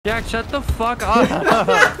Jack, shut the fuck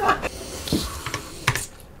up.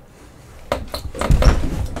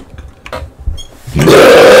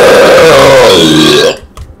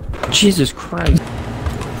 Jesus Christ.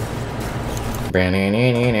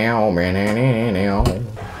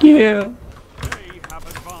 Yeah.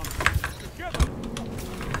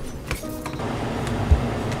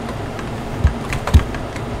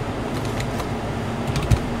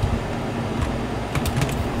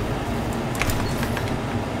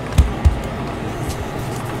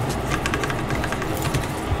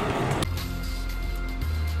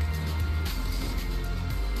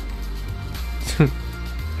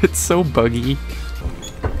 It's so buggy.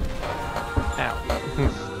 Ow.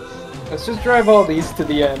 Let's just drive all these to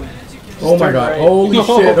the end. Just oh my god, right. holy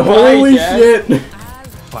shit, Bye, holy Jack. shit!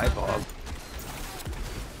 Bye, Bob.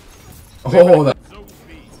 Oh, that.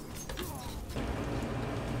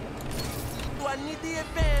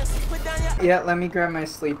 Yeah, let me grab my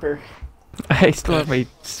sleeper. I still have my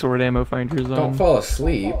sword ammo finders on. Don't fall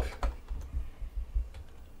asleep.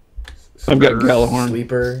 I've got Galahorn.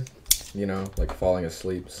 Sleeper. You know, like falling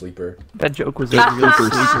asleep, sleeper. That joke was a real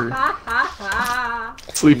sleeper.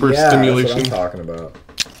 Sleeper Yeah, stimulation. that's what I'm talking about.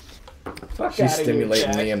 Fuck She's outta stimulating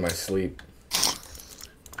here, Jack. me in my sleep.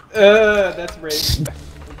 That's rape.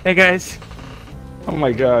 Hey guys, Oh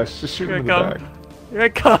my gosh, just shoot here I him in the come. back. Here I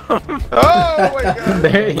come. Oh my god!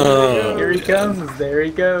 There he goes. Here he comes. There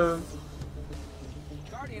he goes.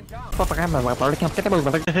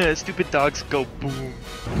 Stupid dogs go boom.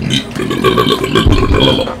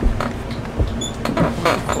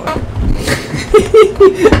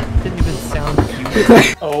 Didn't even sound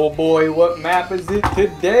cute. Oh boy, what map is it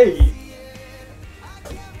today?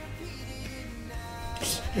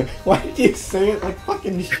 Why did you say it like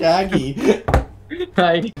fucking Shaggy?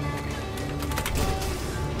 Right.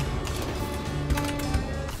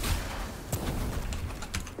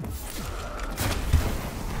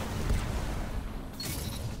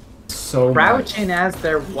 So much. Crouching as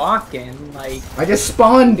they're walking, like. I just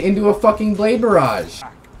spawned into a fucking blade barrage.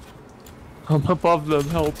 I'm above them,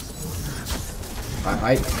 help.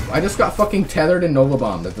 I just got fucking tethered and Nova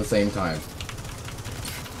bombed at the same time.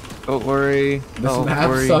 Don't worry. This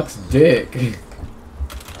map sucks dick.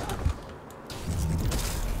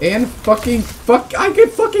 And I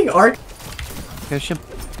could fucking arc. Bishop.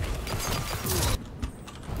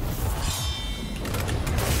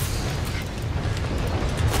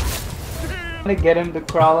 I'm gonna get him to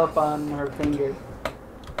crawl up on her finger.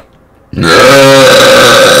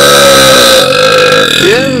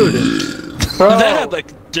 Dude! Bro, That had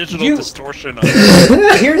like digital distortion on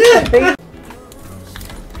it. here's the thing.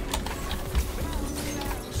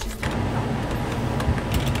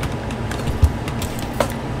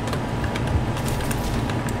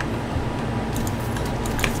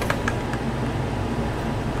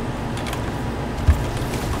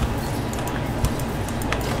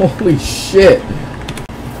 Holy shit.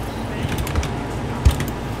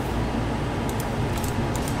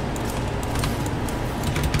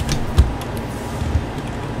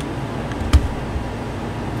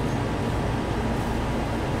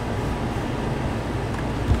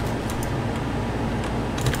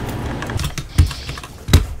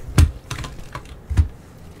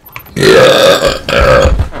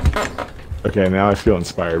 Okay, now I feel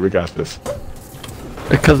inspired. We got this.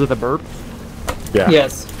 Because of the burp? Yeah.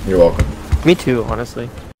 Yes. You're welcome. Me too, honestly.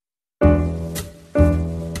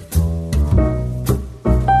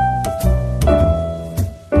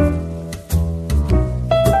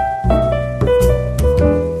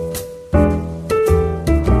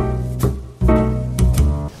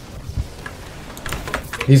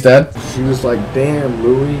 He's dead. She was like, damn,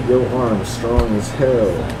 Louis, your arm's strong as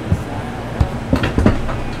hell.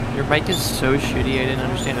 Your mic is so shitty, I didn't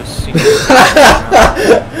understand a single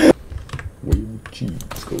Weird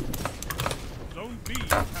cheese go. Zone B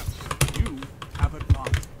captured. You have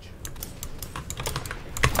advantage.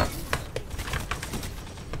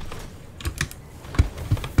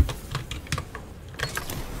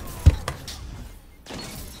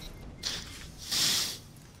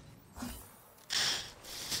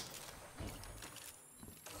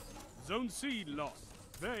 Zone C lost.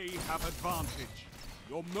 They have advantage.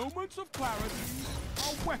 Your moments of clarity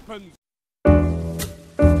are weapons.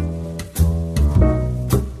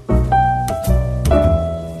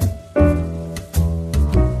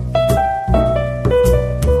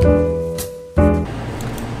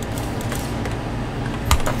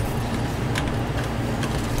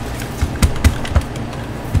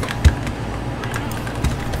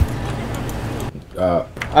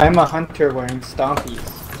 I'm a hunter wearing stompies.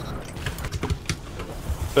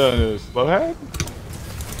 Slowhead?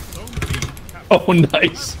 Zone B captured. Oh,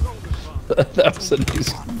 nice. That was a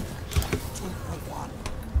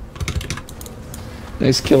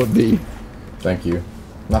nice kill at B. Thank you.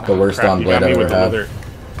 Not the worst Crap, on you blade got me I've with ever the had. wither.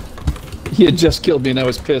 He had just killed me and I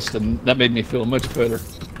was pissed, and that made me feel much better.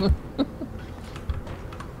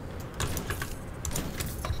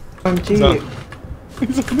 OMG. So-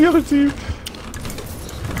 He's on the other team.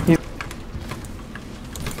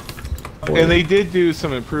 And they did do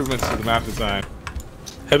some improvements to the map design.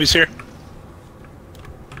 Heavy's here.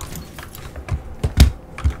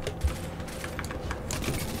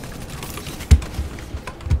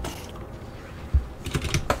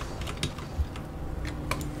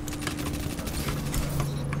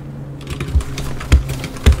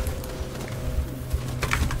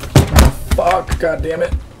 Fuck, god damn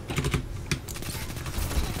it.